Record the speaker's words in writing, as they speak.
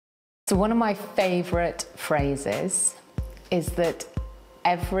So one of my favourite phrases is that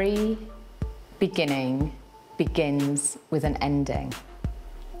every beginning begins with an ending.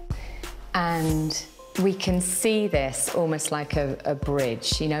 And we can see this almost like a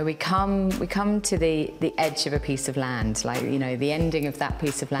bridge. You know, we come to the edge of a piece of land, like, you know, the ending of that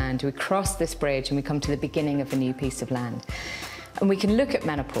piece of land. We cross this bridge and we come to the beginning of a new piece of land. And we can look at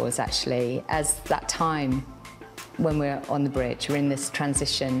menopause actually as that time when we're on the bridge, we're in this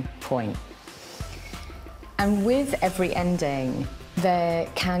transition point. And with every ending, there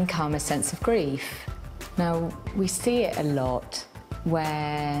can come a sense of grief. Now, we see it a lot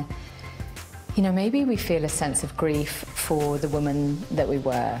where, you know, maybe we feel a sense of grief for the woman that we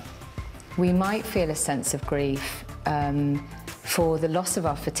were. We might feel a sense of grief for the loss of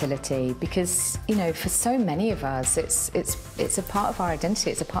our fertility because, you know, for so many of us, it's a part of our identity,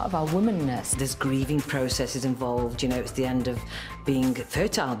 it's a part of our womanness. There's grieving processes involved, you know, it's the end of being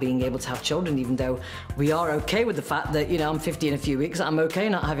fertile, being able to have children, even though we are okay with the fact that, you know, I'm 50 in a few weeks, I'm okay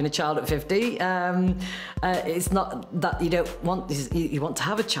not having a child at 50. It's not that you don't want, you want to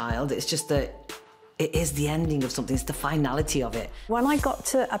have a child, it's just that it is the ending of something, it's the finality of it. When I got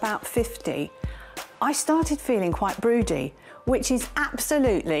to about 50, I started feeling quite broody, which is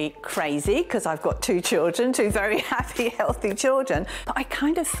absolutely crazy because I've got two children, two very happy, healthy children. But I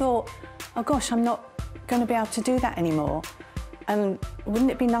kind of thought, oh gosh, I'm not going to be able to do that anymore. And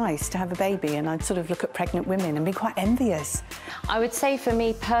wouldn't it be nice to have a baby? And I'd sort of look at pregnant women and be quite envious. I would say for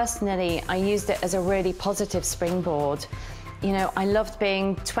me personally, I used it as a really positive springboard. You know, I loved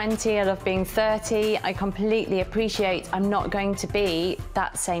being 20, I loved being 30. I completely appreciate I'm not going to be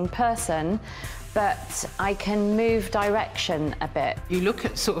that same person, but I can move direction a bit. You look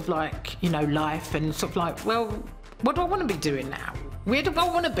at sort of like, you know, life and sort of like, well, what do I want to be doing now? Where do I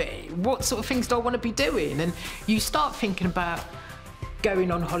want to be? What sort of things do I want to be doing? And you start thinking about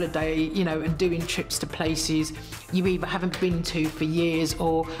going on holiday, you know, and doing trips to places you either haven't been to for years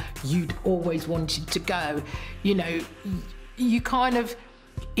or you'd always wanted to go. You know, you kind of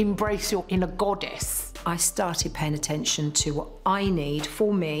embrace your inner goddess. I started paying attention to what I need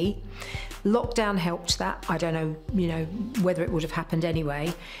for me. Lockdown helped that. I don't know, you know, whether it would have happened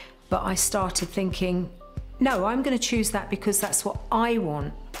anyway, but I started thinking, no, I'm going to choose that because that's what I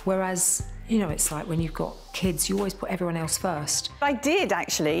want. Whereas, you know, it's like when you've got kids, you always put everyone else first. I did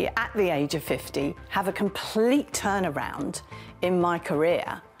actually, at the age of 50, have a complete turnaround in my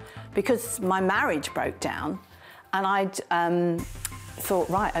career because my marriage broke down and I'd thought,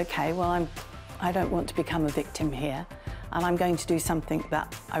 right, okay, well, I don't want to become a victim here and I'm going to do something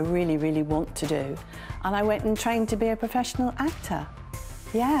that I really, really want to do. And I went and trained to be a professional actor.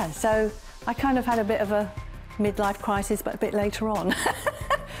 Yeah, so I kind of had a bit of a midlife crisis, but a bit later on.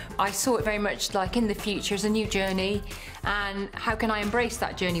 I saw it very much like in the future as a new journey, and how can I embrace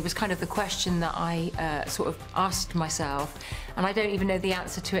that journey was kind of the question that I sort of asked myself, and I don't even know the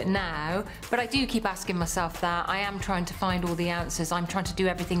answer to it now, but I do keep asking myself that. I am trying to find all the answers. I'm trying to do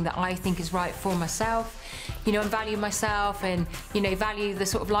everything that I think is right for myself, you know, and value myself and, you know, value the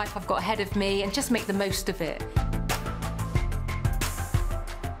sort of life I've got ahead of me and just make the most of it.